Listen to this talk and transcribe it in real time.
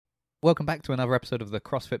Welcome back to another episode of the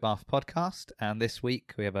CrossFit Bath podcast. And this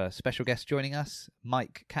week we have a special guest joining us,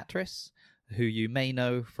 Mike Catris, who you may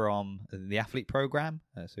know from the athlete program.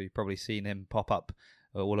 So you've probably seen him pop up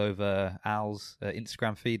all over Al's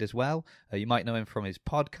Instagram feed as well. You might know him from his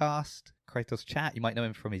podcast, Kratos Chat. You might know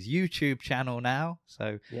him from his YouTube channel now.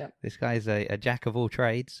 So This guy's a jack of all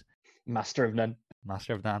trades. Master of none.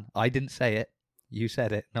 Master of none. I didn't say it. You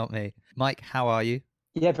said it, not me. Mike, how are you?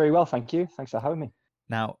 Yeah, very well, thank you. Thanks for having me.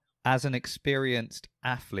 Now, as an experienced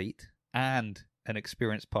athlete and an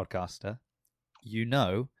experienced podcaster, you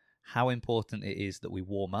know how important it is that we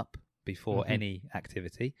warm up before any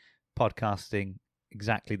activity. Podcasting,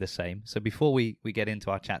 exactly the same. So before we get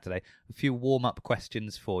into our chat today, a few warm-up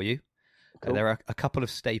questions for you. Cool. There are a couple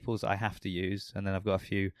of staples I have to use, and then I've got a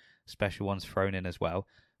few special ones thrown in as well.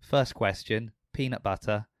 First question, peanut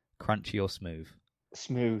butter, crunchy or smooth?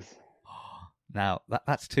 Smooth. Now,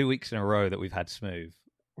 that's 2 weeks in a row that we've had smooth.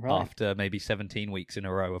 Right. After maybe 17 weeks in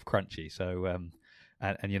a row of crunchy. So,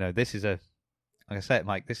 and you know, this is like I said,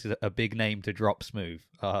 Mike, this is a big name to drop smooth.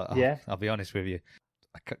 I'll be honest with you.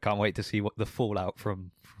 I can't wait to see what the fallout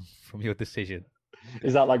from your decision.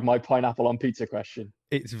 Is that like my pineapple on pizza question?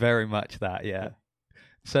 It's very much that, yeah.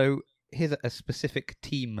 So here's a specific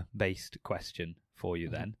team-based question for you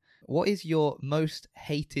then. What is your most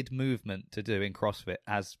hated movement to do in CrossFit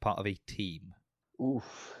as part of a team?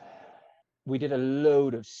 Oof. We did a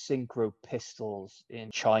load of synchro pistols in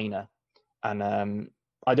China, and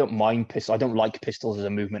I don't mind pistols. I don't like pistols as a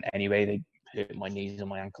movement anyway. They hurt my knees and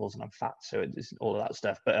my ankles, and I'm fat, so it's all of that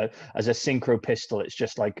stuff. But as a synchro pistol, it's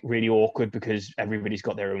just like really awkward because everybody's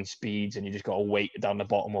got their own speeds, and you just got to wait down the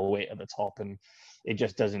bottom or wait at the top, and it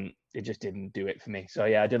just didn't do it for me. So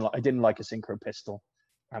yeah, I didn't like a synchro pistol,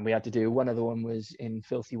 and we had to do one other one was in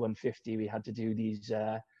Filthy 150. We had to do these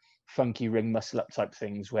funky ring muscle up type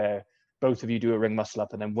things where both of you do a ring muscle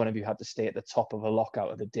up, and then one of you had to stay at the top of a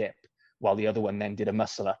lockout of the dip while the other one then did a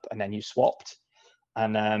muscle up, and then you swapped.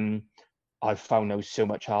 And I found those so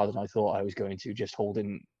much harder than I thought I was going to, just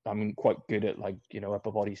holding. I'm quite good at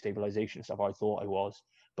upper body stabilization stuff. I thought I was,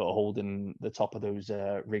 but holding the top of those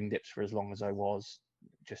ring dips for as long as I was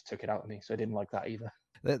just took it out of me. So I didn't like that either.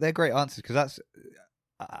 They're great answers because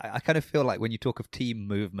I kind of feel like when you talk of team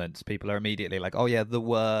movements, people are immediately like, oh yeah, the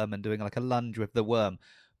worm and doing like a lunge with the worm.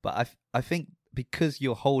 But I think because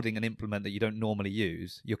you're holding an implement that you don't normally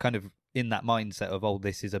use, you're kind of in that mindset of, oh,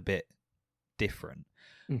 this is a bit different.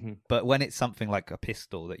 Mm-hmm. But when it's something like a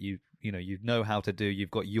pistol that you know how to do, you've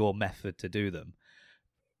got your method to do them,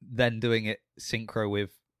 then doing it synchro with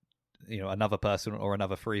another person or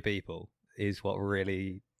another three people is what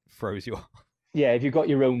really throws you off. Yeah, if you've got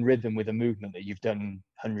your own rhythm with a movement that you've done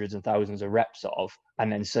hundreds and thousands of reps of, and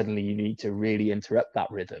then suddenly you need to really interrupt that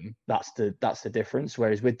rhythm, that's the difference.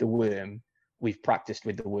 Whereas with the worm, we've practiced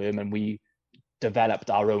with the worm and we developed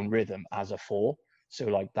our own rhythm as a four. So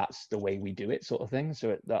like that's the way we do it, sort of thing.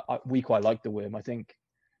 So we quite like the worm. I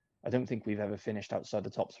don't think we've ever finished outside the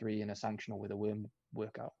top three in a sanctional with a worm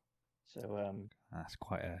workout. So that's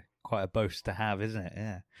quite a boast to have, isn't it?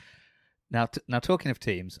 Yeah. Now, talking of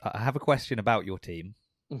teams, I have a question about your team.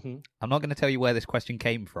 Mm-hmm. I'm not going to tell you where this question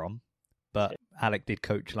came from, but Alec did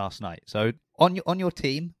coach last night. So on your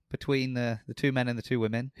team, between the two men and the two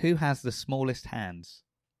women, who has the smallest hands?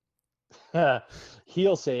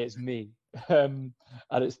 He'll say it's me. And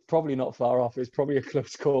it's probably not far off. It's probably a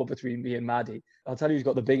close call between me and Maddie. I'll tell you who's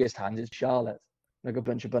got the biggest hands. It's Charlotte. Like a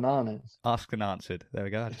bunch of bananas. Asked and answered. There we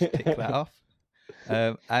go. I just tick that off.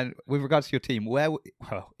 And with regards to your team,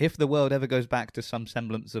 if the world ever goes back to some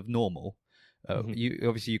semblance of normal,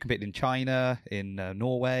 you competed in China, in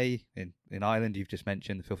Norway, in Ireland. You've just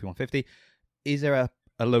mentioned the Filthy 150. Is there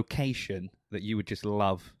a location that you would just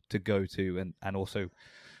love to go to, and also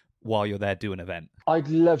while you're there do an event? I'd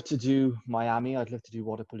love to do Miami. I'd love to do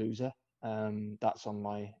Wadapalooza. That's on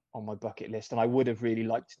my bucket list, and I would have really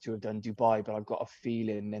liked to have done Dubai, but I've got a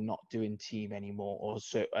feeling they're not doing team anymore, or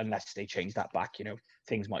so unless they change that back,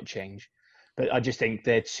 things might change. But I just think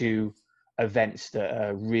they're two events that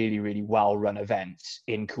are really, really well run events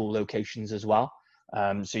in cool locations as well.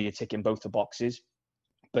 So you're ticking both the boxes.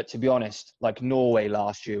 But to be honest, like Norway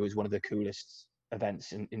last year was one of the coolest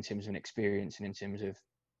events in terms of an experience and in terms of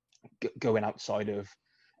going outside of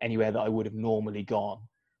anywhere that I would have normally gone.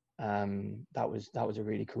 That was a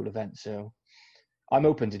really cool event. So I'm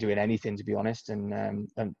open to doing anything, to be honest. And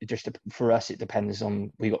just for us, it depends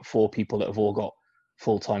on, we got 4 people that have all got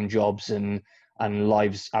full-time jobs and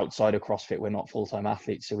lives outside of CrossFit. We're not full-time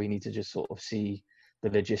athletes, so we need to just sort of see the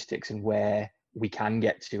logistics and where we can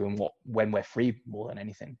get to and when we're free more than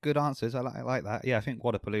anything. Good answers. I like that. Yeah, I think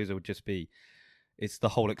Wadapalooza would just be, it's the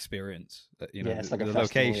whole experience. Yeah, it's like a the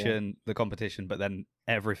festival, location, the competition, but then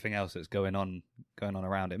everything else that's going on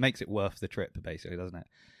around it makes it worth the trip, basically, doesn't it?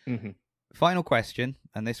 Mm-hmm. Final question,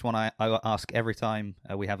 and this one I ask every time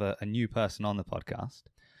we have a new person on the podcast.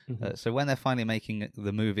 Mm-hmm. So when they're finally making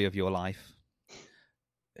the movie of your life,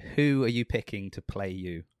 who are you picking to play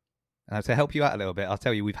you? And to help you out a little bit, I'll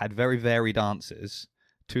tell you, we've had very varied answers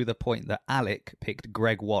to the point that Alec picked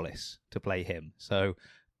Greg Wallace to play him. So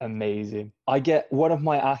amazing. I get one of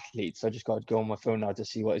my athletes. I just got to go on my phone now to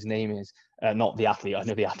see what his name is. Not the athlete. I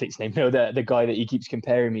know the athlete's name. No, the guy that he keeps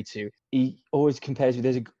comparing me to. He always compares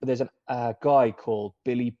me. There's a guy called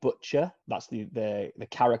Billy Butcher. That's the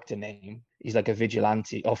character name. He's like a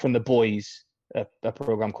vigilante, or from The Boys, a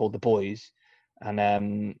program called The Boys.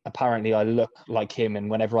 And apparently I look like him. And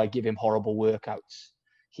whenever I give him horrible workouts,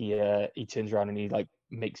 he turns around and he like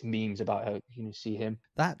makes memes about how see him.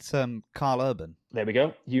 That's Carl Urban. There we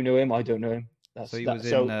go. You know him. I don't know him.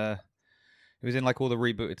 He was in like all the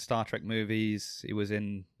rebooted Star Trek movies. He was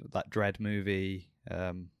in that Dread movie.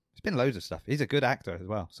 He's been loads of stuff. He's a good actor as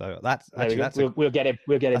well. So we'll get him.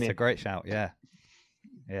 We'll get him. That's a great shout. Yeah,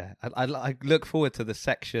 yeah. I look forward to the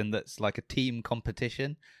section that's like a team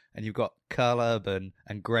competition, and you've got Carl Urban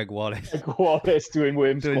and Greg Wallace. Greg Wallace doing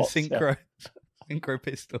worm squats, synchro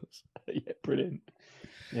pistols. Yeah, brilliant.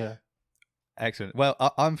 Yeah, excellent. Well,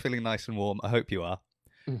 I'm feeling nice and warm. I hope you are.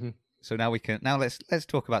 Mm-hmm. So now let's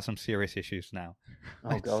talk about some serious issues now.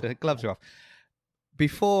 Oh God, gloves are off.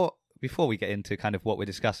 Before we get into kind of what we're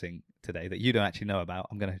discussing today that you don't actually know about,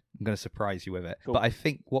 I'm gonna surprise you with it. Cool. But I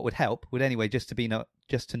think what would help would anyway just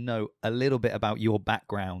to know a little bit about your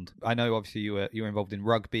background. I know obviously you were involved in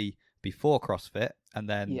rugby before CrossFit, and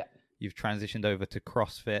then you've transitioned over to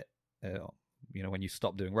CrossFit. When you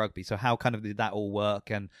stopped doing rugby. So how kind of did that all work,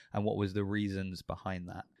 and what was the reasons behind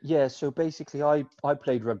that? Yeah, so basically I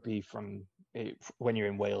played rugby from when you're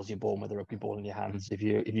in Wales, you're born with a rugby ball in your hands if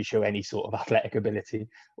you show any sort of athletic ability,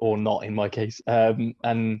 or not in my case.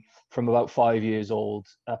 And from about 5 years old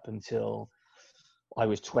up until I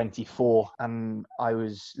was 24, and I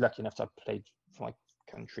was lucky enough to have played for my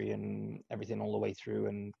country and everything all the way through,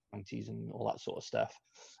 and counties and all that sort of stuff.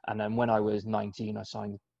 And then when I was 19, I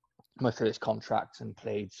signed my first contract and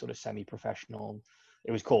played sort of semi-professional.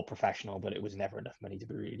 It was called professional, but it was never enough money to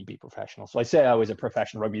really be professional. So I say I was a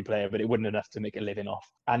professional rugby player, but it wasn't enough to make a living off.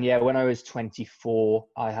 And yeah, when I was 24,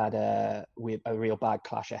 I had a real bad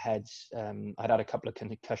clash of heads. I'd had a couple of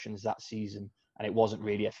concussions that season, and it wasn't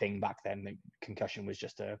really a thing back then. The concussion was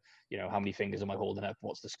just how many fingers am I holding up?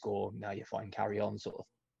 What's the score? Now you're fine, carry on sort of.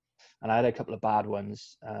 And I had a couple of bad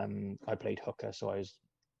ones. I played hooker, so I was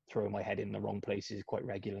throwing my head in the wrong places quite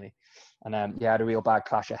regularly, and I had a real bad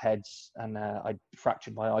clash of heads, and I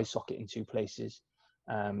fractured my eye socket in 2 places,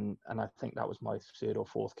 and I think that was my 3rd or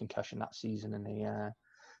 4th concussion that season. And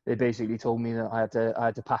they basically told me that I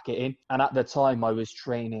had to pack it in. And at the time I was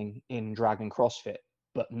training in Dragon CrossFit,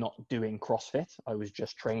 but not doing CrossFit. I was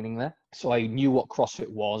just training there, so I knew what CrossFit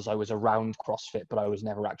was. I was around CrossFit, but I was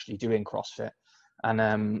never actually doing CrossFit.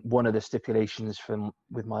 And one of the stipulations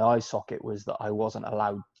with my eye socket was that I wasn't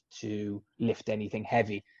allowed to lift anything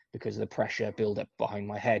heavy, because the pressure build up behind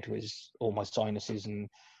my head was all my sinuses and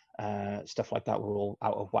stuff like that were all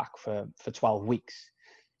out of whack for 12 weeks.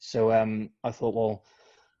 So I thought, well,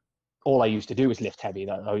 all I used to do was lift heavy.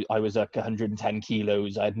 I was like 110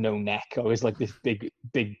 kilos. I had no neck. I was like this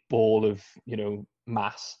big ball of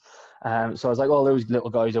mass. So I was like, oh, those little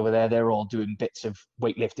guys over there, they're all doing bits of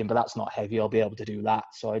weightlifting, but that's not heavy. I'll be able to do that.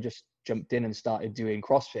 So I just jumped in and started doing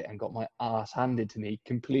CrossFit and got my ass handed to me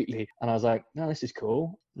completely. And I was like, no, this is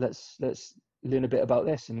cool. Let's learn a bit about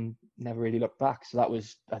this, and never really looked back. So that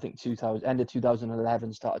was, I think, end of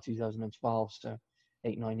 2011, start of 2012. So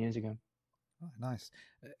 8-9 years ago. Oh, nice.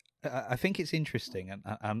 I think it's interesting.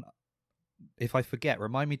 And if I forget,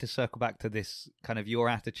 remind me to circle back to this kind of your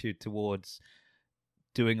attitude towards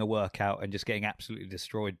doing a workout and just getting absolutely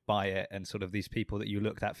destroyed by it, and sort of these people that you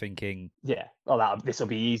looked at thinking, yeah, oh, this will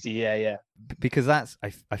be easy. Yeah. Because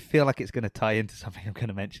I feel like it's going to tie into something I'm going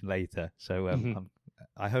to mention later. So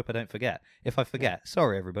I hope I don't forget. If I forget,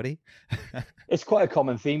 sorry, everybody. It's quite a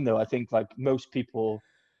common theme, though. I think like most people,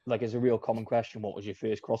 like, it's a real common question, what was your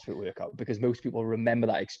first CrossFit workout? Because most people remember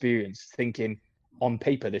that experience thinking, on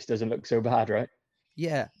paper, this doesn't look so bad, right?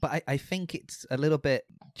 Yeah, but I think it's a little bit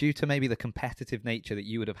due to maybe the competitive nature that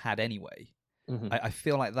you would have had anyway. Mm-hmm. I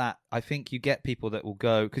feel like that. I think you get people that will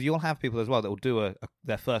go, because you'll have people as well that will do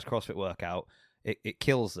their first CrossFit workout. It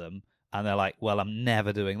kills them, and they're like, well, I'm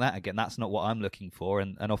never doing that again. That's not what I'm looking for.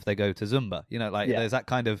 And off they go to Zumba. There's that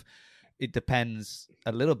kind of, it depends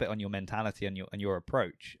a little bit on your mentality and your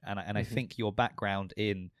approach. And I think your background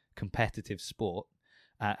in competitive sport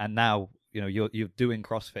and now you're doing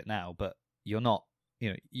CrossFit now, but you're not.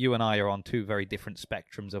 You and I are on two very different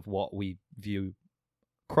spectrums of what we view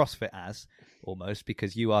CrossFit as, almost,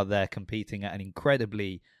 because you are there competing at an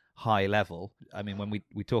incredibly high level. I mean, when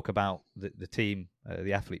we talk about the team,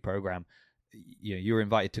 the athlete program, you were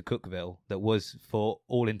invited to Cookville, that was, for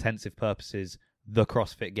all intensive purposes, the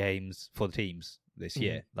CrossFit Games for the teams this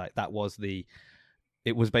year. Like,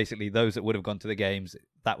 it was basically those that would have gone to the games,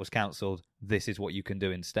 that was cancelled. This is what you can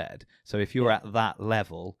do instead. So if you're at that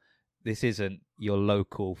level, this isn't your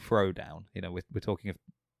local throwdown. We're talking of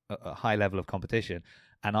a high level of competition.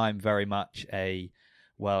 And I'm very much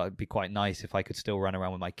it'd be quite nice if I could still run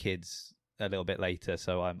around with my kids a little bit later.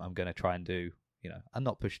 So I'm going to try and do, and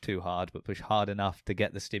not push too hard, but push hard enough to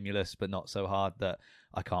get the stimulus, but not so hard that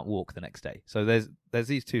I can't walk the next day. So there's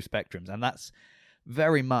these two spectrums, and that's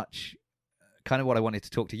very much kind of what I wanted to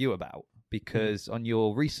talk to you about, because on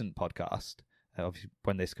your recent podcast, obviously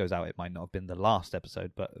when this goes out, it might not have been the last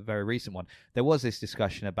episode, but a very recent one, there was this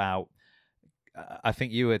discussion about, I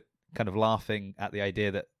think you were kind of laughing at the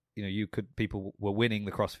idea that, people were winning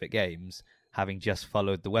the CrossFit Games having just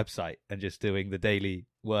followed the website and just doing the daily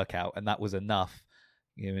workout, and that was enough,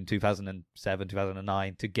 in 2007,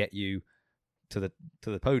 2009 to get you to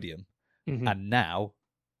the podium. And now,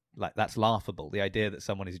 like, that's laughable. The idea that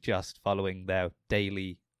someone is just following their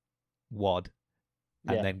daily WOD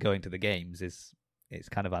and then going to the games it's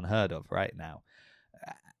kind of unheard of right now.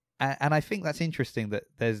 And I think that's interesting that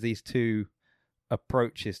there's these two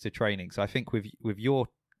approaches to training. So I think with your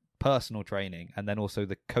personal training and then also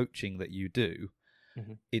the coaching that you do,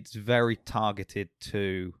 it's very targeted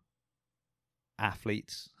to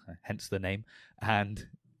athletes, hence the name, and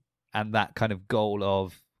that kind of goal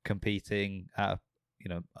of competing at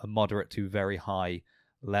a moderate to very high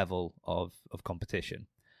level of competition.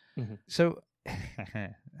 So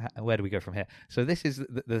where do we go from here? So this is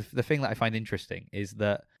the thing that I find interesting, is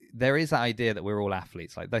that there is that idea that we're all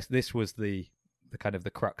athletes. Like this was the kind of the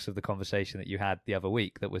crux of the conversation that you had the other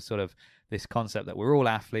week, that was sort of this concept that we're all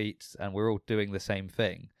athletes and we're all doing the same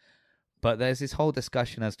thing. But there's this whole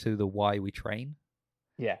discussion as to the why we train.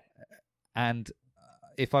 Yeah. And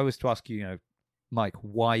if I was to ask you, Mike,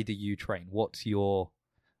 why do you train? What's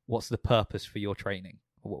the purpose for your training?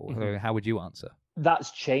 How would you answer?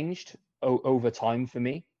 That's changed over time for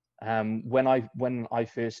me. When I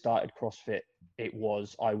first started CrossFit,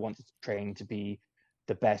 I wanted to train to be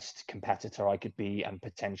the best competitor I could be, and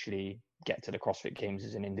potentially get to the CrossFit Games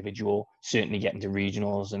as an individual, certainly get into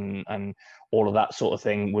regionals and all of that sort of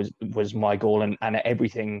thing was my goal, and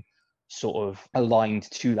everything sort of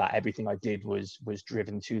aligned to that. Everything I did was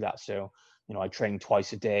driven to that. So, I trained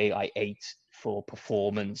twice a day. I ate for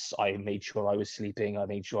performance. I made sure I was sleeping. I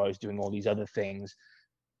made sure I was doing all these other things,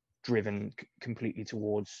 driven completely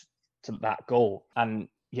towards that goal. And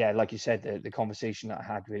yeah, like you said, the conversation that I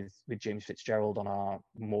had with James Fitzgerald on our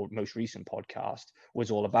most recent podcast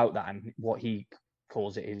was all about that. And what he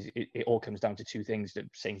calls it is it all comes down to two things, the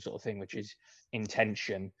same sort of thing, which is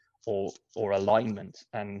intention or alignment.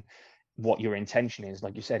 And what your intention is,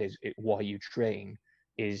 like you said, is why you train,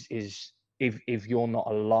 is if you're not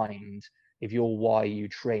aligned, if your why you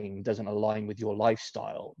train doesn't align with your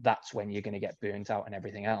lifestyle, that's when you're going to get burnt out and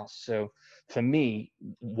everything else. So for me,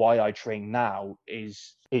 why I train now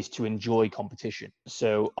is to enjoy competition.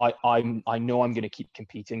 So I know I'm going to keep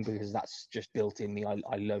competing because that's just built in me.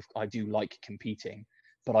 I do like competing,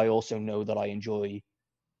 but I also know that I enjoy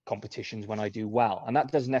competitions when I do well. And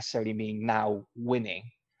that doesn't necessarily mean now winning.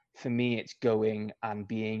 For me, it's going and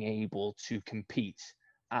being able to compete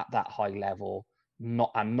at that high level,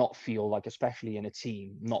 not feel like, especially in a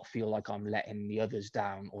team, not feel like I'm letting the others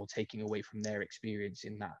down or taking away from their experience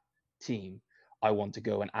in that team. I want to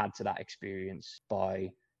go and add to that experience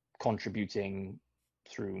by contributing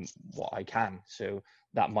through what I can. So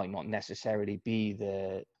that might not necessarily be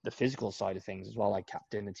the physical side of things as well. I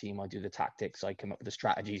captain the team, I do the tactics, I come up with the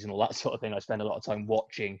strategies and all that sort of thing. I spend a lot of time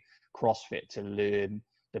watching CrossFit to learn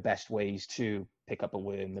the best ways to pick up a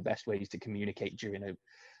worm, the best ways to communicate during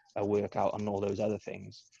a workout, and all those other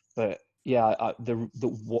things. But yeah,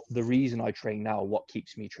 the reason I train now, what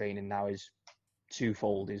keeps me training now, is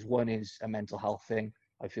twofold. Is one is a mental health thing.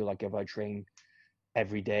 I feel like if I train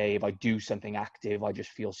every day, if I do something active, I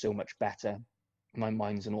just feel so much better. My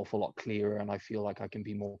mind's an awful lot clearer, and I feel like I can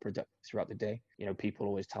be more productive throughout the day. People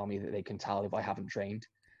always tell me that they can tell if I haven't trained.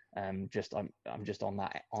 I'm just on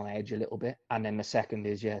edge a little bit. And then the second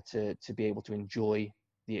is to be able to enjoy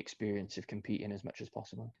the experience of competing as much as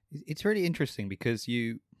possible. It's really interesting because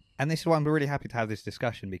and this is why I'm really happy to have this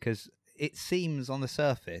discussion, because it seems on the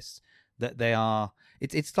surface that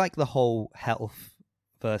it's like the whole health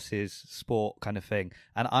versus sport kind of thing.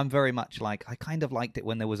 And I'm very much like, I kind of liked it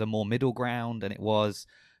when there was a more middle ground, and it was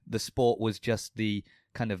the sport was just the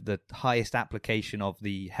kind of the highest application of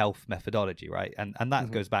the health methodology, right? And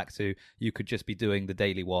that goes back to, you could just be doing the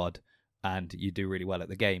daily WOD and you do really well at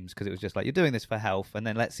the games, because it was just like, you're doing this for health, and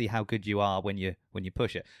then let's see how good you are when you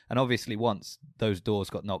push it. And obviously once those doors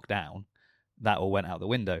got knocked down, that all went out the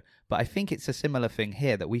window. But I think it's a similar thing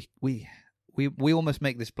here, that we almost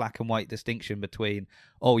make this black and white distinction between,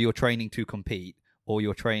 oh, you're training to compete, or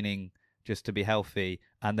you're training just to be healthy,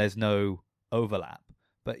 and there's no overlap.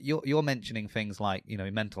 But you're mentioning things like,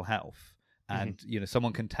 mental health, and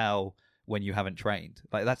someone can tell when you haven't trained.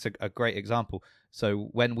 Like, that's a great example. So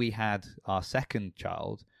when we had our second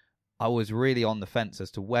child, I was really on the fence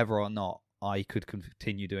as to whether or not I could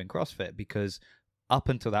continue doing CrossFit, because up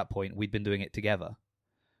until that point we'd been doing it together.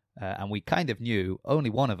 And we kind of knew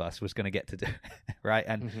only one of us was going to get to do it, right?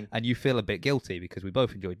 And you feel a bit guilty because we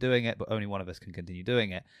both enjoyed doing it, but only one of us can continue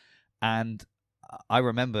doing it. And I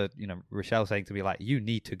remember, Rochelle saying to me, like, you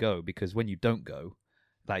need to go, because when you don't go,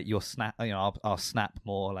 like, you'll snap. I'll snap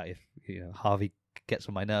more. Like, if Harvey gets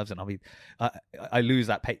on my nerves, and I lose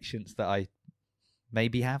that patience that I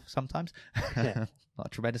maybe have sometimes. Yeah. Not a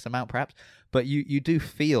tremendous amount, perhaps, but you do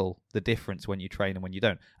feel the difference when you train and when you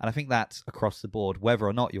don't. And I think that's across the board, whether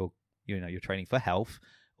or not you're training for health,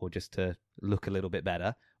 or just to look a little bit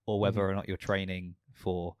better, or whether or not you're training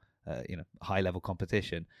for high level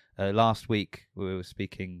competition. Last week we were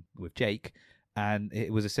speaking with Jake, and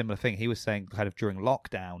it was a similar thing. He was saying, kind of during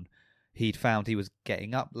lockdown, he'd found he was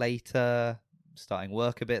getting up later, starting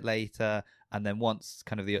work a bit later, and then once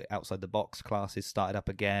kind of the outside the box classes started up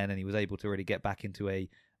again, and he was able to really get back into a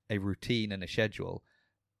routine and a schedule,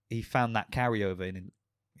 he found that carryover in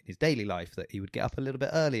his daily life, that he would get up a little bit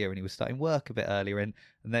earlier, and he was starting work a bit earlier, and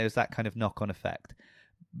there was that kind of knock-on effect.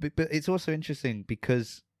 But it's also interesting,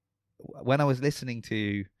 because when I was listening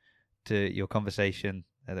to your conversation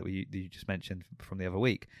that you just mentioned from the other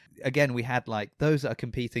week, again, we had like those that are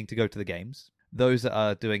competing to go to the games, those that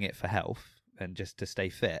are doing it for health and just to stay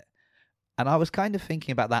fit. And I was kind of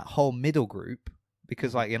thinking about that whole middle group,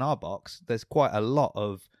 because like in our box, there's quite a lot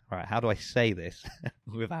of, all right, how do I say this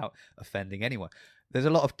without offending anyone? There's a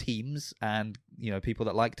lot of teams and, people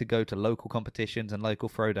that like to go to local competitions and local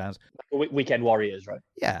throwdowns. Weekend warriors, right?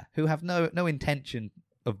 Yeah, who have no intention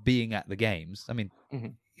of being at the games. I mean,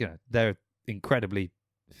 they're incredibly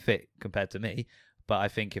fit compared to me, but I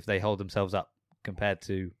think if they hold themselves up compared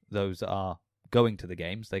to those that are going to the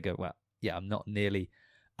games, they go, well, yeah, I'm not nearly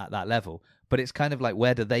at that level. But it's kind of like,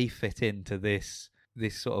 where do they fit into this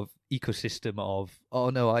sort of ecosystem of, oh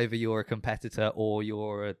no, either you're a competitor or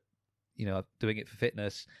you're doing it for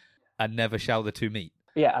fitness, and never shall the two meet.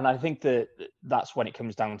 Yeah, and I think that's when it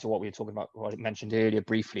comes down to what we were talking about, what I mentioned earlier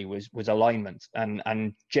briefly, was alignment.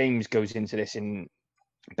 And James goes into this in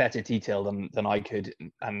better detail than I could.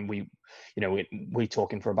 And we're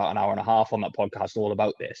talking for about an hour and a half on that podcast all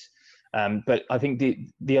about this. But I think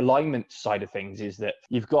the alignment side of things is that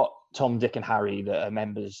you've got Tom, Dick, and Harry that are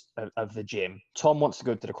members of the gym. Tom wants to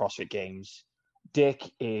go to the CrossFit Games.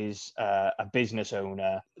 Dick is a business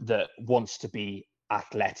owner that wants to be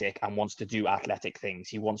athletic and wants to do athletic things.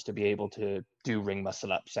 He wants to be able to do ring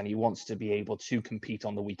muscle ups, and he wants to be able to compete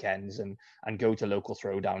on the weekends and go to local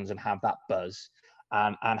throwdowns and have that buzz.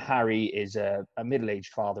 And Harry is a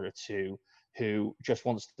middle-aged father of two who just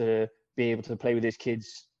wants to be able to play with his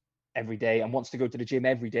kids every day and wants to go to the gym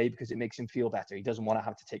every day because it makes him feel better. He doesn't want to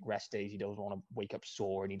have to take rest days. He doesn't want to wake up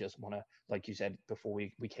sore, and he doesn't want to, like you said before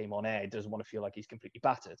we came on air, he doesn't want to feel like he's completely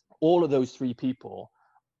battered. All of those three people,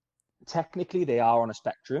 technically they are on a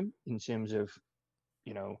spectrum in terms of,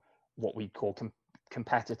 what we call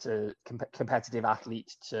competitive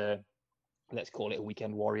athlete to, let's call it a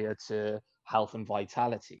weekend warrior, to health and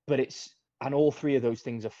vitality. And all three of those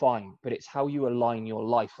things are fine, but it's how you align your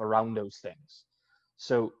life around those things.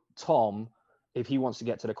 So Tom, if he wants to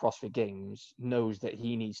get to the CrossFit Games, knows that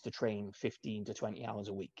he needs to train 15 to 20 hours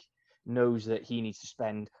a week, knows that he needs to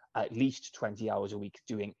spend at least 20 hours a week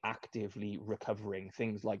doing actively recovering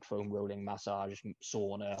things like foam rolling, massage,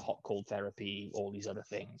 sauna, hot cold therapy, all these other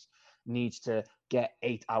things, needs to get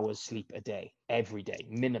 8 hours sleep a day, every day,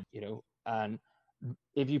 minimum, and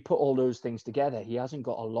if you put all those things together, he hasn't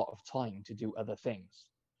got a lot of time to do other things.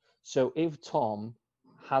 So if Tom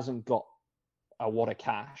hasn't got a wad of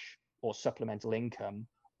cash or supplemental income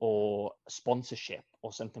or sponsorship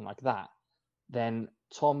or something like that, then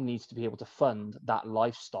Tom needs to be able to fund that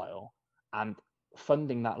lifestyle, and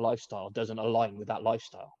funding that lifestyle doesn't align with that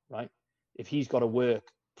lifestyle, right? If he's got to work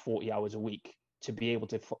 40 hours a week to be able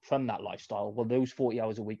to fund that lifestyle, well, those 40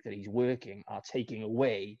 hours a week that he's working are taking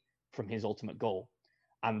away from his ultimate goal.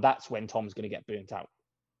 And that's when Tom's going to get burnt out,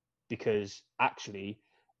 because actually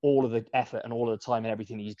all of the effort and all of the time and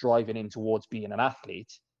everything he's driving in towards being an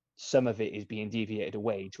athlete, some of it is being deviated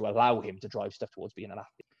away to allow him to drive stuff towards being an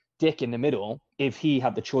athlete. Dick in the middle, if he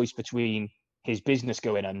had the choice between his business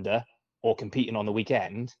going under or competing on the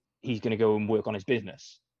weekend, he's going to go and work on his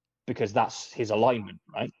business, because that's his alignment,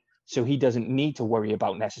 right? So he doesn't need to worry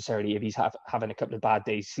about necessarily if he's having a couple of bad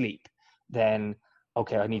days sleep, then,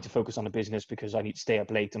 okay, I need to focus on the business because I need to stay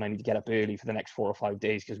up late and I need to get up early for the next 4 or 5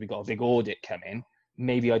 days because we've got a big audit coming.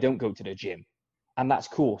 Maybe I don't go to the gym. And that's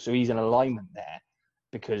cool. So he's in alignment there,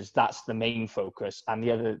 because that's the main focus. And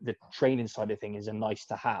the training side of thing is a nice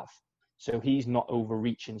to have. So he's not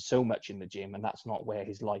overreaching so much in the gym, and that's not where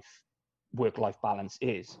his work-life balance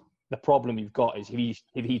is. The problem you've got is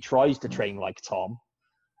if he tries to train like Tom,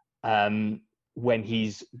 when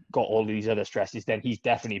he's got all these other stresses, then he's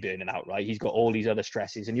definitely burning out, right? He's got all these other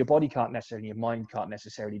stresses, and your mind can't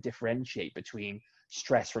necessarily differentiate between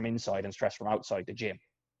stress from inside and stress from outside the gym.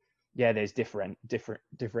 Yeah, there's different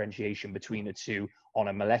differentiation between the two on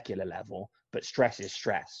a molecular level, but stress is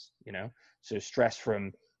stress, you know? So stress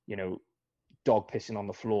from, you know, dog pissing on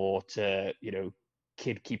the floor to, you know,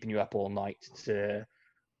 kid keeping you up all night to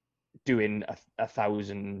doing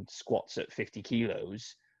 1,000 squats at 50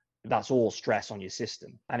 kilos, that's all stress on your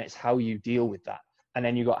system, and it's how you deal with that. And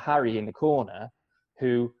then you got Harry in the corner,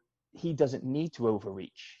 who he doesn't need to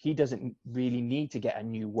overreach. He doesn't really need to get a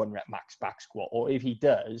new 1 rep max back squat, or if he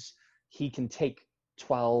does, he can take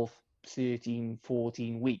 12, 13,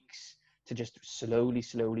 14 weeks to just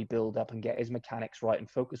slowly build up and get his mechanics right and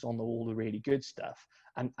focus on all the really good stuff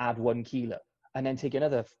and add 1 kilo, and then take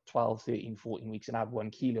another 12, 13, 14 weeks and add 1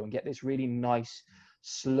 kilo and get this really nice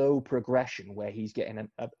slow progression where he's getting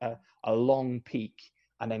a long peak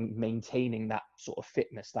and then maintaining that sort of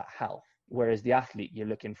fitness, that health. Whereas the athlete, you're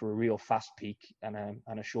looking for a real fast peak and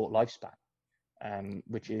a short lifespan,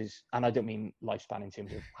 which is, and I don't mean lifespan in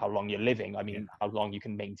terms of how long you're living, I mean how long you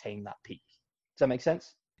can maintain that peak. Does that make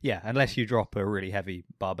sense? Yeah, unless you drop a really heavy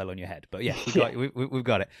barbell on your head. But yeah, we've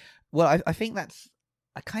got it. Well,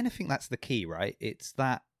 I kind of think that's the key, right? It's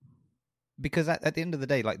that, because at the end of the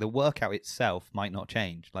day, like, the workout itself might not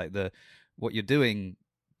change. Like, what you're doing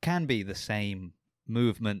can be the same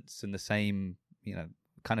movements and the same, you know,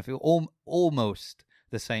 kind of almost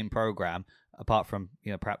the same program, apart from,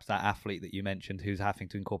 you know, perhaps that athlete that you mentioned who's having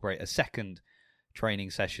to incorporate a second training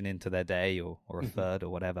session into their day, or a third or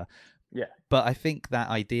whatever. Yeah. But I think that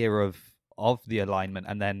idea of the alignment,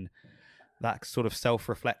 and then that sort of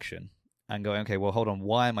self-reflection and going, okay, well, hold on,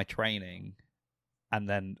 why am I training?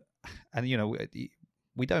 And you know,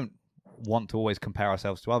 we don't want to always compare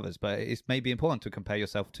ourselves to others, but it's maybe important to compare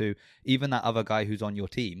yourself to even that other guy who's on your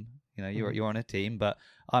team. You know, you're on a team, but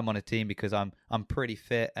I'm on a team because I'm pretty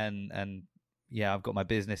fit, and yeah, I've got my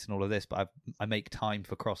business and all of this, but I make time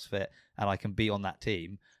for CrossFit and I can be on that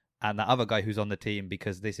team. And that other guy who's on the team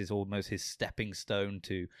because this is almost his stepping stone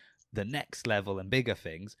to the next level and bigger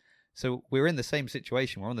things. So we're in the same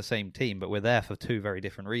situation, we're on the same team, but we're there for 2 very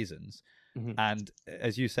different reasons. And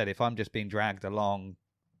as you said, if I'm just being dragged along,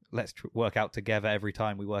 let's work out together every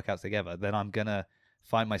time we work out together, then I'm going to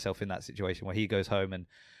find myself in that situation where he goes home and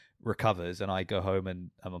recovers, and I go home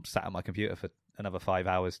and I'm sat at my computer for another 5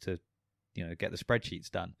 hours to, you know, get the spreadsheets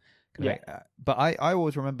done. Yeah. But I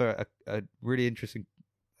always remember a really interesting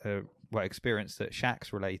experience that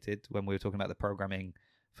Shaq's related when we were talking about the programming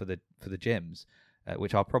for the gyms,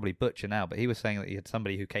 which I'll probably butcher now, but he was saying that he had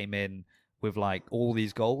somebody who came in with like all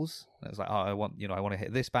these goals. It was like, oh, I want to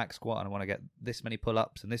hit this back squat, and I want to get this many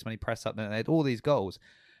pull-ups and this many press-ups, and they had all these goals.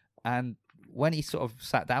 And when he sort of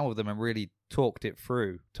sat down with them and really talked it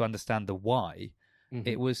through to understand the why,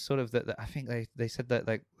 it was sort of that I think they said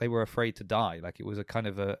that they were afraid to die. Like, it was a kind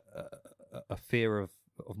of a fear of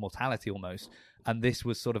mortality almost. And this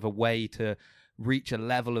was sort of a way to reach a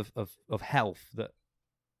level of health that,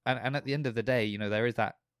 and at the end of the day, you know, there is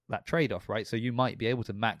that trade-off, right? So you might be able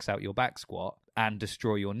to max out your back squat and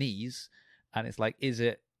destroy your knees, and it's like, is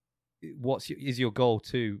your goal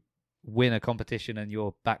to win a competition and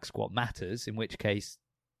your back squat matters, in which case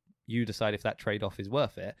you decide if that trade-off is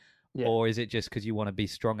worth it, or is it just because you want to be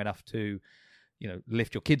strong enough to, you know,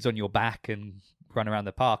 lift your kids on your back and run around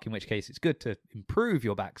the park, in which case it's good to improve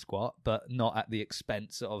your back squat, but not at the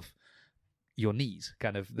expense of your knees.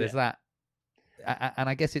 Kind of, there's that. And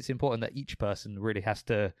I guess it's important that each person really has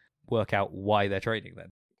to work out why they're training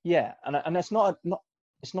then. Yeah, and it's not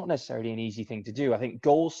necessarily an easy thing to do. I think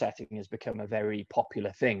goal setting has become a very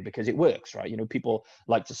popular thing because it works, right? You know, people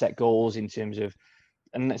like to set goals in terms of,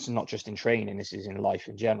 and this is not just in training, this is in life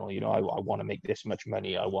in general. You know, I want to make this much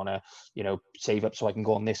money. I want to, you know, save up so I can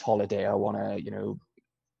go on this holiday. I want to, you know,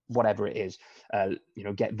 whatever it is,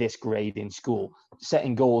 get this grade in school.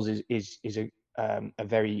 Setting goals is a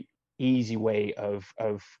very easy way of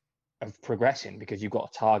progressing, because you've got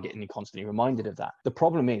a target and you're constantly reminded of that. The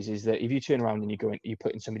problem is that if you turn around and you're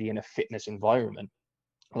putting somebody in a fitness environment,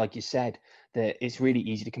 like you said, that it's really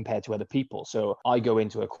easy to compare to other people. So I go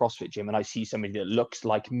into a CrossFit gym and I see somebody that looks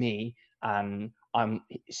like me, and I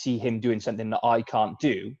see him doing something that I can't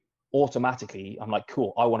do. Automatically, I'm like,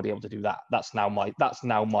 cool, I want to be able to do that. That's now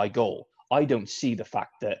my goal. I don't see the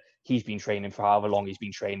fact that he's been training for however long he's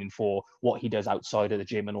been training for, what he does outside of the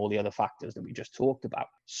gym, and all the other factors that we just talked about.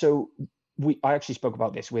 So I actually spoke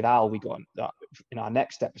about this with Al. We got in our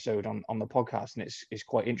next episode on the podcast, and it's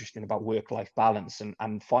quite interesting about work-life balance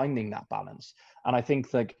and finding that balance. And I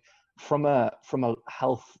think, like, from a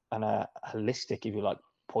health and a holistic, if you like,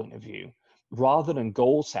 point of view, rather than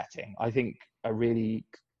goal setting, I think a really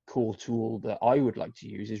cool tool that I would like to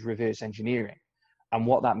use is reverse engineering. And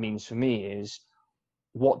what that means for me is,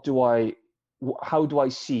 how do I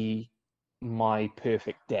see my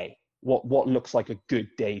perfect day? What looks like a good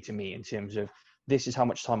day to me, in terms of, this is how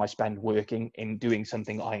much time I spend working in doing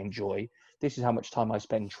something I enjoy. This is how much time I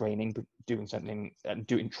spend training, doing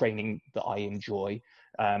training that I enjoy.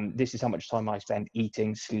 This is how much time I spend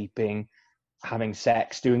eating, sleeping, having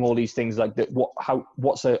sex, doing all these things like that.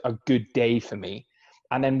 What's a good day for me?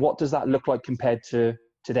 And then what does that look like compared to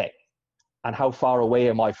today? And how far away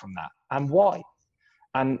am I from that? And why?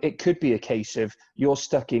 And it could be a case of you're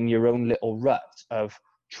stuck in your own little rut of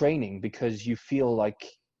training because you feel like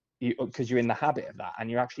because you're in the habit of that,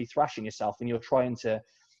 and you're actually thrashing yourself, and you're trying to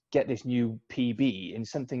get this new PB in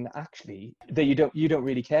something that you don't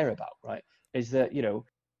really care about, right? Is that,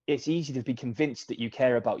 it's easy to be convinced that you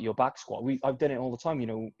care about your back squat. I've done it all the time,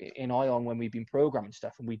 in Ion, when we've been programming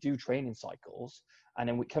stuff and we do training cycles, and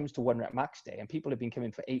then it comes to 1 rep max day, and people have been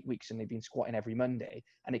coming for 8 weeks and they've been squatting every Monday,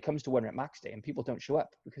 and it comes to 1 rep max day and people don't show up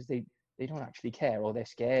because they don't actually care, or they're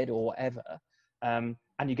scared, or whatever.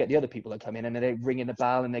 And you get the other people that come in and they're ringing the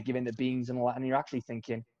bell and they're giving the beans and all that, and you're actually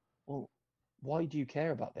thinking, well, why do you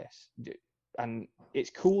care about this? And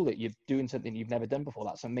it's cool that you're doing something you've never done before.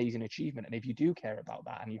 That's an amazing achievement. And if you do care about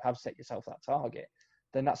that and you have set yourself that target,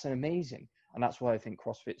 then that's an amazing. And that's why I think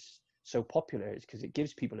CrossFit's so popular, is because it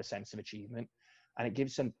gives people a sense of achievement, and it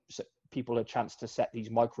gives some people a chance to set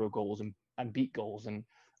these micro goals and beat goals. And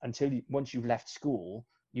once you've left school,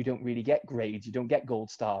 you don't really get grades, you don't get gold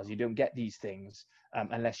stars, you don't get these things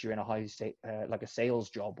unless you're in a high state, like a sales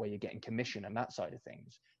job where you're getting commission and that side of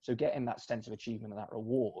things. So getting that sense of achievement and that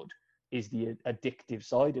reward is the addictive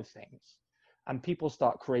side of things. And people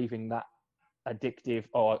start craving that addictive,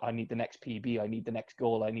 I need the next PB, I need the next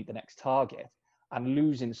goal, I need the next target, and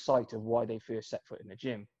losing sight of why they first set foot in the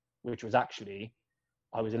gym, which was actually,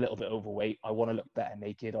 I was a little bit overweight, I want to look better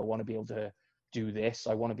naked, I want to be able to do this,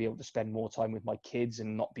 I want to be able to spend more time with my kids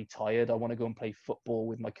and not be tired, I want to go and play football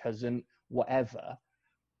with my cousin, whatever.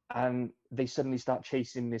 And they suddenly start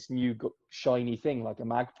chasing this new shiny thing like a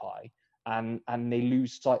magpie, and they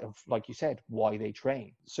lose sight of, like you said, why they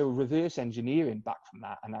train. So reverse engineering back from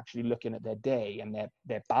that, and actually looking at their day and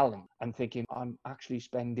their balance, and thinking, I'm actually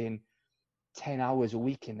spending 10 hours a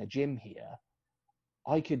week in the gym here.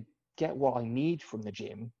 I could get what I need from the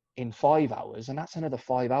gym in 5 hours, and that's another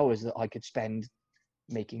 5 hours that I could spend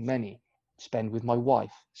making money, spend with my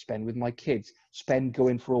wife, spend with my kids, spend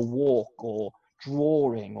going for a walk, or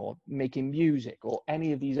drawing, or making music, or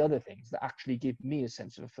any of these other things that actually give me a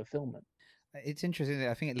sense of fulfillment. It's interesting.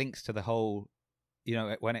 I think it links to the whole,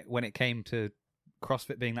 when it came to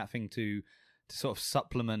CrossFit being that thing to sort of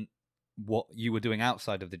supplement what you were doing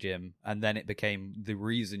outside of the gym, and then it became the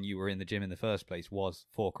reason you were in the gym in the first place was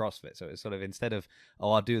for CrossFit. So it's sort of, instead of,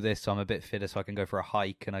 I'll do this so I'm a bit fitter so I can go for a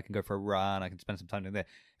hike and I can go for a run, I can spend some time doing this,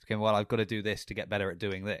 it became, well, I've got to do this to get better at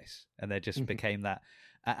doing this, and there just became that.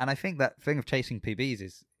 And I think that thing of chasing PBs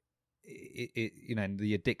is,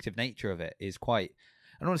 the addictive nature of it is quite,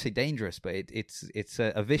 I don't want to say dangerous, but it's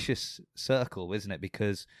a vicious circle, isn't it?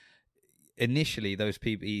 Because initially those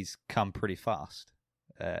PBs come pretty fast.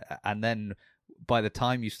 And then by the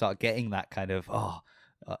time you start getting that kind of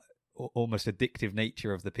almost addictive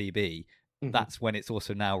nature of the PB, that's when it's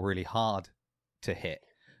also now really hard to hit.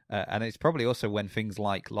 And it's probably also when things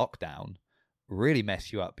like lockdown really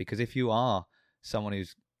mess you up, because if you are someone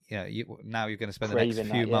who's, now you're going to spend the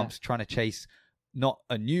next few months trying to chase not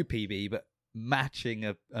a new PB, but matching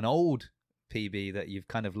an old PB that you've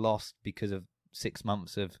kind of lost because of 6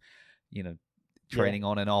 months of, training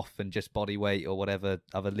on and off and just body weight or whatever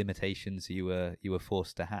other limitations you were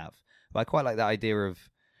forced to have. But I quite like that idea of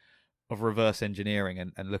reverse engineering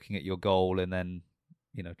and looking at your goal, and then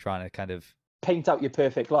trying to kind of paint out your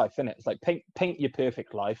perfect life, isn't it? It's like paint your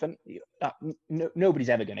perfect life, and nobody's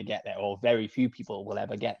ever going to get there, or very few people will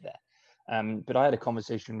ever get there. But I had a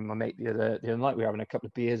conversation with my mate the other night. We were having a couple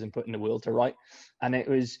of beers and putting the world to right, and it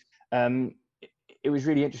was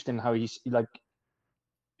really interesting how you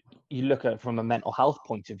look at it from a mental health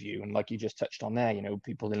point of view, and like you just touched on there,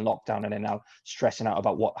 people in lockdown and they're now stressing out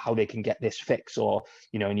about how they can get this fix, or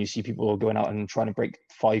and you see people going out and trying to break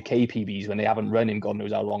 5K PBs when they haven't run in God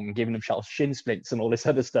knows how long, and giving themselves shin splints and all this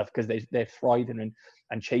other stuff because they're thriving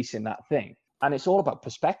and chasing that thing. And it's all about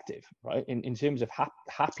perspective, right? In terms of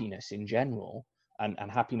happiness in general,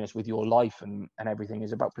 and happiness with your life and everything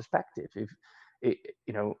is about perspective. If it,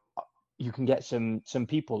 you can get some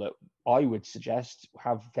people that I would suggest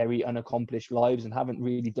have very unaccomplished lives and haven't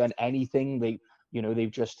really done anything.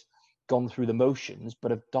 They've just gone through the motions,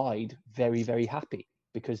 but have died very, very happy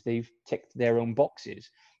because they've ticked their own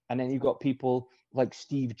boxes. And then you've got people like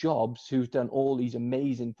Steve Jobs, who's done all these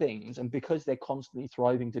amazing things, and because they're constantly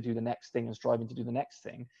thriving to do the next thing and striving to do the next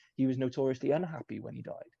thing, he was notoriously unhappy when he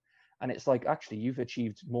died. And it's like, actually, you've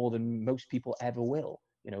achieved more than most people ever will,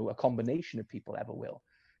 a combination of people ever will.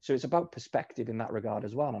 So it's about perspective in that regard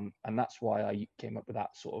as well. And that's why I came up with that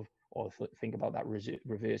sort of, or think about that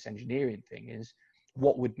reverse engineering thing, is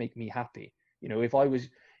what would make me happy? If I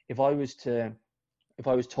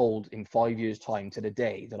was told in 5 years' time to the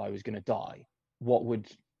day that I was going to die,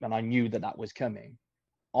 and I knew that was coming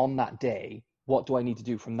on that day, what do I need to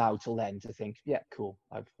do from now till then to think, yeah, cool,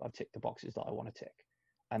 I've ticked the boxes that I want to tick,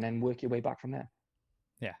 and then work your way back from there.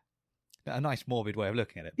 Yeah. A nice morbid way of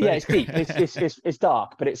looking at it. Yeah, it's deep. It's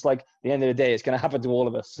dark, but it's like at the end of the day, it's going to happen to all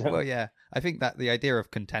of us. So. Well, yeah, I think that the idea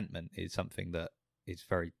of contentment is something that is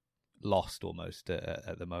very lost almost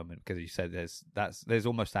at the moment, because you said there's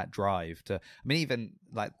almost that drive to. I mean, even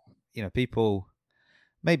like people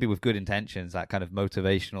maybe with good intentions, that kind of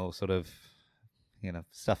motivational sort of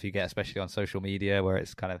stuff you get, especially on social media, where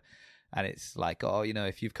it's kind of. And it's like, oh,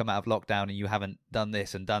 if you've come out of lockdown and you haven't done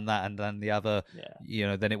this and done that and done the other,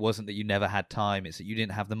 then it wasn't that you never had time. It's that you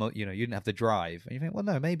didn't have you didn't have the drive. And you think, well,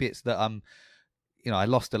 no, maybe it's that I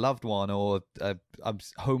lost a loved one, or I'm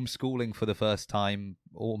homeschooling for the first time,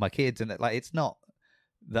 all my kids, and it's not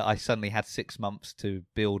that I suddenly had 6 months to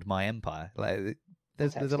build my empire. Like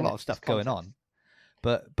there's a lot of stuff going on,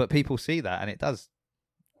 but people see that, and it does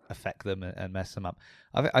affect them and mess them up.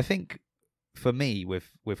 I think. For me,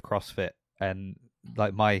 with CrossFit and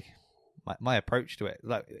like my approach to it,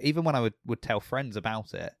 like even when I would tell friends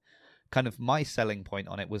about it, kind of my selling point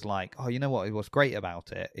on it was like, oh, you know what? What's great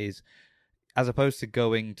about it is, as opposed to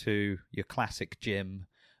going to your classic gym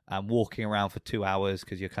and walking around for 2 hours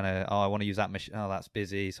because you're kind of, oh, I want to use that machine. Oh, that's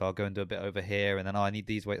busy, so I'll go and do a bit over here, and then I need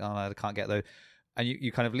these weights. Oh, I can't get those. And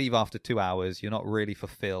you kind of leave after 2 hours. You're not really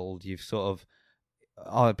fulfilled. You've sort of,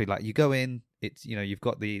 I'd be like, you go in. It's you've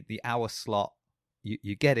got the hour slot.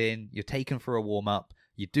 You get in. You're taken for a warm up.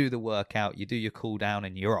 You do the workout. You do your cool down,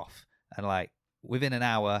 and you're off. And like within an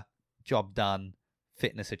hour, job done,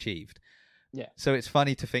 fitness achieved. Yeah. So it's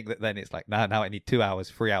funny to think that then it's like now I need 2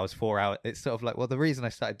 hours, 3 hours, 4 hours. It's sort of like, well, the reason I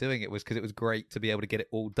started doing it was because it was great to be able to get it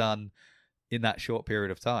all done in that short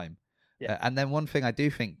period of time. Yeah. And then one thing I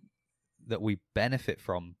do think that we benefit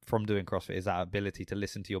from doing CrossFit is that ability to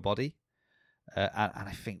listen to your body. And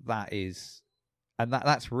I think that is, and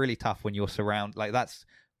that's really tough when you're surrounded. Like that's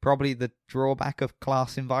probably the drawback of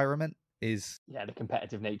class environment is. Yeah, the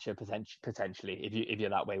competitive nature potentially if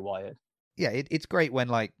you're that way wired. Yeah, it's great when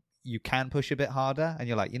like you can push a bit harder, and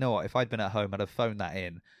you're like, you know what? If I'd been at home, I'd have phoned that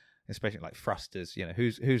in. Especially like thrusters.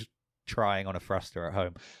 Who's trying on a thruster at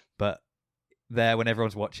home? But there, when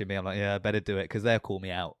everyone's watching me, I'm like, yeah, I better do it because they'll call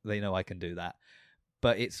me out. They know I can do that.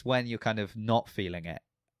 But it's when you're kind of not feeling it.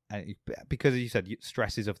 And because, as you said,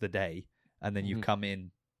 stresses of the day, and then you've come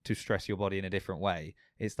in to stress your body in a different way.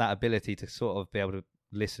 It's that ability to sort of be able to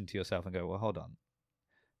listen to yourself and go, well, hold on.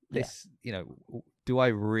 This, do I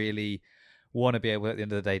really want to be able at the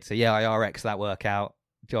end of the day to say, yeah, I RX that workout,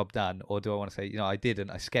 job done? Or do I want to say, I didn't,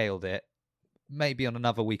 I scaled it. Maybe on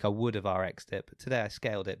another week I would have RX'd it, but today I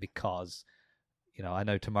scaled it because, I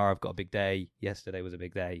know tomorrow I've got a big day. Yesterday was a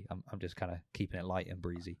big day. I'm just kind of keeping it light and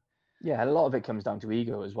breezy. Yeah, a lot of it comes down to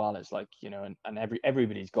ego as well. It's like, and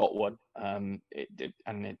everybody's got one.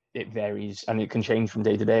 It varies, and it can change from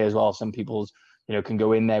day to day as well. Some people's, can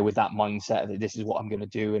go in there with that mindset that this is what I'm going to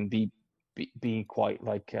do, and be quite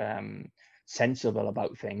like sensible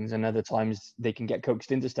about things. And other times they can get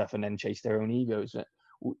coaxed into stuff and then chase their own egos.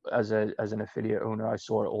 As an affiliate owner, I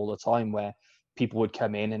saw it all the time where people would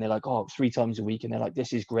come in and they're like, oh, 3 times a week. And they're like,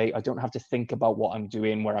 this is great. I don't have to think about what I'm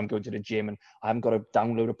doing, where I'm going to the gym, and I haven't got to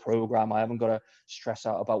download a program. I haven't got to stress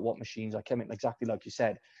out about what machines I come in. Exactly like you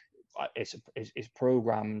said, it's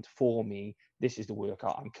programmed for me. This is the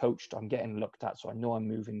workout. I'm coached. I'm getting looked at, so I know I'm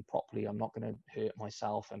moving properly. I'm not going to hurt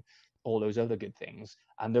myself and all those other good things.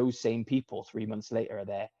 And those same people 3 months later are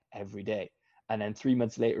there every day. And then 3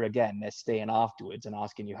 months later again, they're staying afterwards and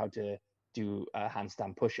asking you how to do a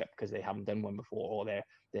handstand push-up because they haven't done one before, or they're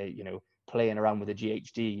playing around with a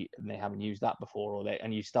GHD and they haven't used that before,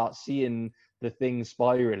 and you start seeing the things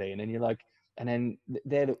spiraling, and you're like, and then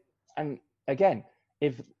and again,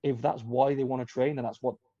 if that's why they want to train, then that's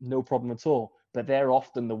no problem at all. But they're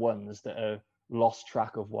often the ones that are lost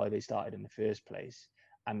track of why they started in the first place,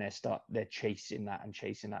 and they're chasing that and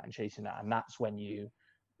chasing that and chasing that, and that's when you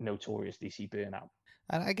notoriously see burnout.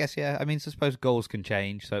 And I guess, yeah, I mean, I suppose goals can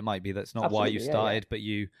change, so it might be that's not Absolutely, why you started, but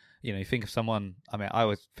you think of someone. I mean, I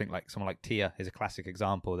always think like someone like Tia is a classic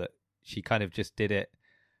example that she kind of just did it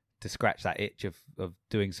to scratch that itch of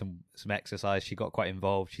doing some exercise. She got quite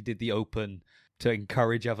involved. She did the Open to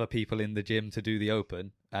encourage other people in the gym to do the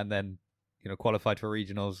Open, and then qualified for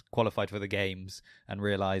regionals, qualified for the games, and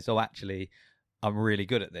realized, oh, actually, I'm really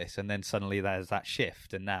good at this. And then suddenly there's that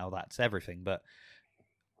shift, and now that's everything. But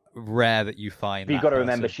rare that you find. But you've got to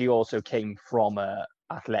remember, she also came from a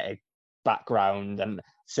athletic background, and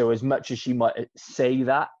so as much as she might say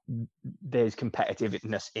that, there's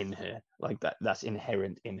competitiveness in her, like that's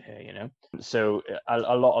inherent in her, So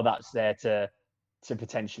a lot of that's there to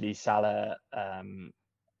potentially sell a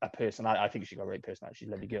person. I think she's got a great personality. She's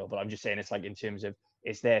a lovely girl, but I'm just saying it's like in terms of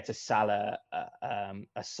it's there to sell a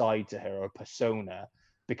side to her or a persona,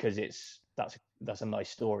 because that's a nice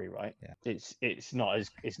story, right? Yeah. It's not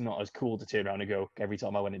as cool to turn around and go, every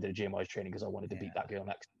time I went into the gym I was training because I wanted to beat that girl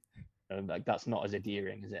next. Like that's not as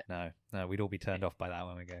endearing, is it? No, we'd all be turned off by that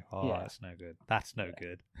when we go, that's no good. That's no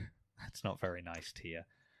good. That's not very nice, Tia.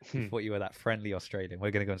 I thought you were that friendly Australian.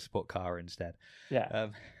 We're going to go and support Cara instead. Yeah.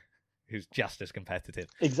 Who's just as competitive.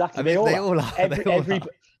 Exactly. I mean, they all are.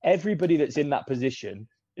 Everybody that's in that position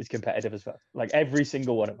is competitive as well. Like every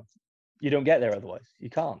single one of them. You don't get there otherwise. You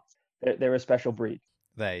can't. They're a special breed.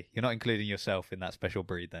 You're not including yourself in that special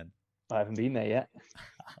breed then? I haven't been there yet.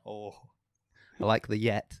 I like the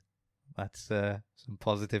yet. That's some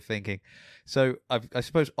positive thinking. So I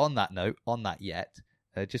suppose on that note, on that yet,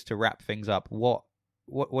 just to wrap things up, what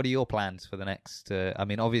are your plans for the next? I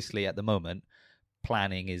mean, obviously at the moment,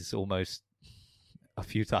 planning is almost a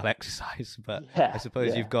futile exercise, but I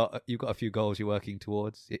suppose you've got a few goals you're working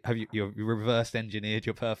towards. You've reverse engineered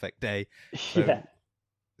your perfect day? So,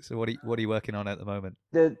 So what are you working on at the moment?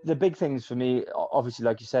 The big things for me, obviously,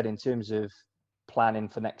 like you said, in terms of planning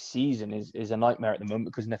for next season is a nightmare at the moment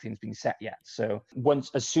because nothing's been set yet. So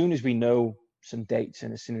as soon as we know some dates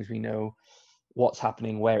and as soon as we know what's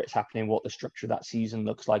happening, where it's happening, what the structure of that season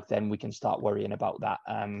looks like, then we can start worrying about that.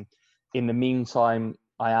 In the meantime,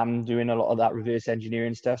 I am doing a lot of that reverse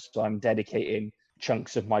engineering stuff. So I'm dedicating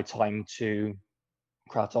chunks of my time to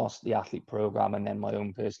Kratos, the athlete program, and then my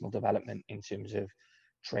own personal development in terms of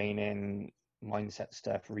training, mindset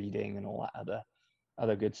stuff, reading, and all that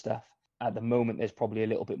other good stuff. At the moment, there's probably a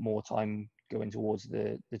little bit more time going towards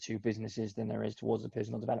the two businesses than there is towards the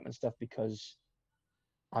personal development stuff because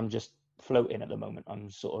I'm just floating at the moment.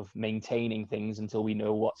 I'm sort of maintaining things until we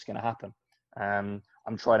know what's going to happen.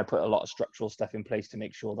 I'm trying to put a lot of structural stuff in place to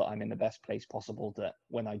make sure that I'm in the best place possible, that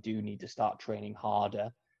when I do need to start training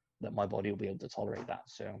harder, that my body will be able to tolerate that.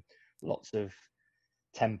 So lots of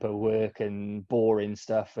tempo work and boring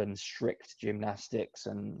stuff and strict gymnastics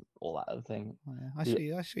and all that other thing. I saw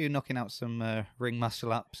you knocking out some ring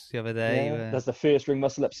muscle ups the other day. Yeah, that's the first ring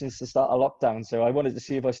muscle up since the start of lockdown. So I wanted to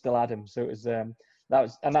see if I still had him. So it was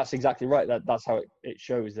that's exactly right. That's how it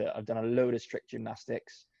shows that I've done a load of strict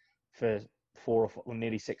gymnastics for 4 or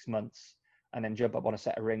nearly 6 months, and then jump up on a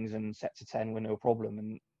set of rings and set to 10 with no problem.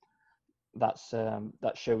 And that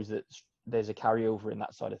shows that there's a carryover in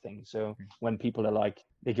that side of things. So when people are like,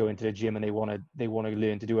 they go into the gym and they want to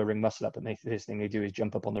learn to do a ring muscle up, and the first thing they do is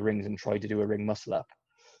jump up on the rings and try to do a ring muscle up.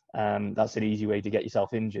 That's an easy way to get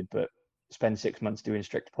yourself injured, but spend 6 months doing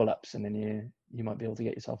strict pull-ups and then you might be able to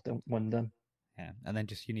get yourself done. Yeah, and then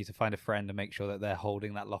just you need to find a friend and make sure that they're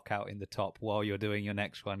holding that lockout in the top while you're doing your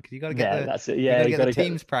next one, because you got to get that's it. Yeah, you got to get the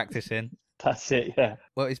teams practice in. That's it. Yeah.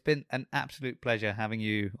 Well, it's been an absolute pleasure having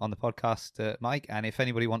you on the podcast, Mike. And if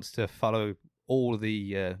anybody wants to follow all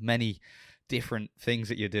the many different things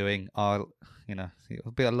that you're doing, it'll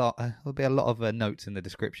be a lot. There'll be a lot of notes in the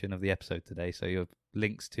description of the episode today. So you have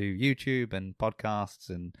links to YouTube and podcasts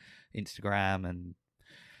and Instagram and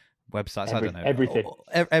websites. I don't know,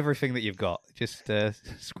 everything that you've got. Just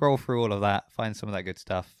scroll through all of that, find some of that good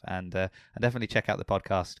stuff, and definitely check out the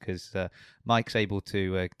podcast because Mike's able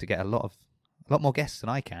to get a lot a lot more guests than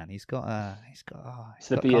I can. He's got It's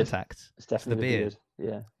the got beard. contacts. It's definitely the beard.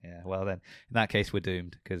 Yeah. Yeah. Well then, in that case, we're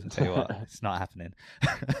doomed because I tell you what, it's not happening.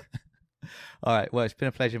 All right. Well, it's been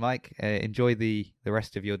a pleasure, Mike. Enjoy the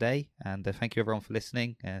rest of your day, and thank you everyone for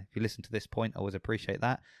listening. If you listen to this point, I always appreciate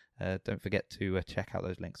that. Don't forget to check out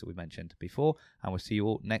those links that we mentioned before, and we'll see you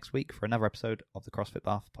all next week for another episode of the CrossFit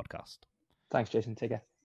Bath podcast. Thanks, Jason. Take care.